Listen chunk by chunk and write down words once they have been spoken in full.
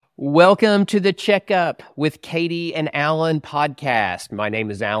Welcome to the Checkup with Katie and Alan podcast. My name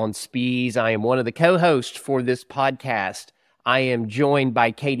is Alan Spees. I am one of the co-hosts for this podcast. I am joined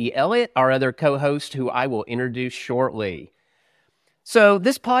by Katie Elliott, our other co-host, who I will introduce shortly. So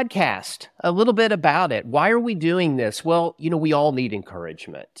this podcast, a little bit about it. Why are we doing this? Well, we all need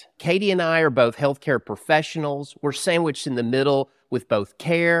encouragement. Katie and I are both healthcare professionals. We're sandwiched in the middle with both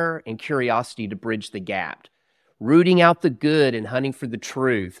care and curiosity to bridge the gap, rooting out the good and hunting for the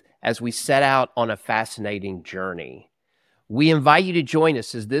truth as we set out on a fascinating journey. We invite you to join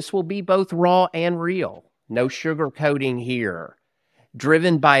us as this will be both raw and real. No sugarcoating here.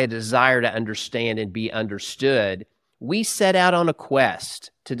 Driven by a desire to understand and be understood, we set out on a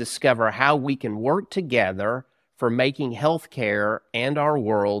quest to discover how we can work together for making healthcare and our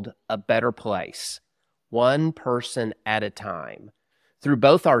world a better place, one person at a time, through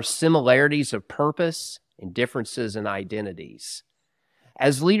both our similarities of purpose and differences in identities.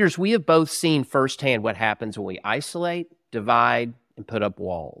 As leaders, we have both seen firsthand what happens when we isolate, divide, and put up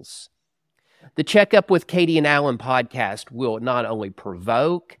walls. The Checkup with Katie and Alan podcast will not only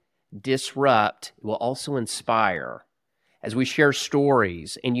provoke, disrupt, it will also inspire as we share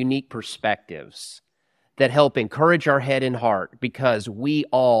stories and unique perspectives that help encourage our head and heart because we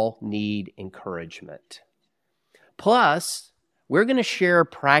all need encouragement. Plus, we're going to share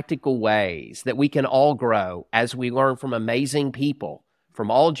practical ways that we can all grow as we learn from amazing people from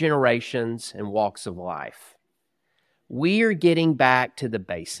all generations and walks of life. We are getting back to the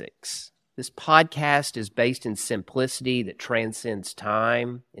basics. This podcast is based in simplicity that transcends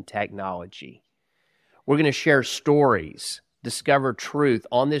time and technology. We're going to share stories, discover truth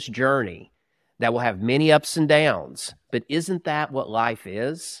on this journey that will have many ups and downs, but isn't that what life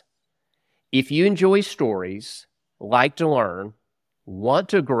is? If you enjoy stories, like to learn, want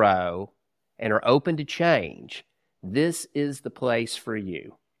to grow, and are open to change, this is the place for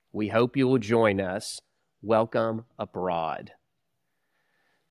you. We hope you will join us. Welcome abroad.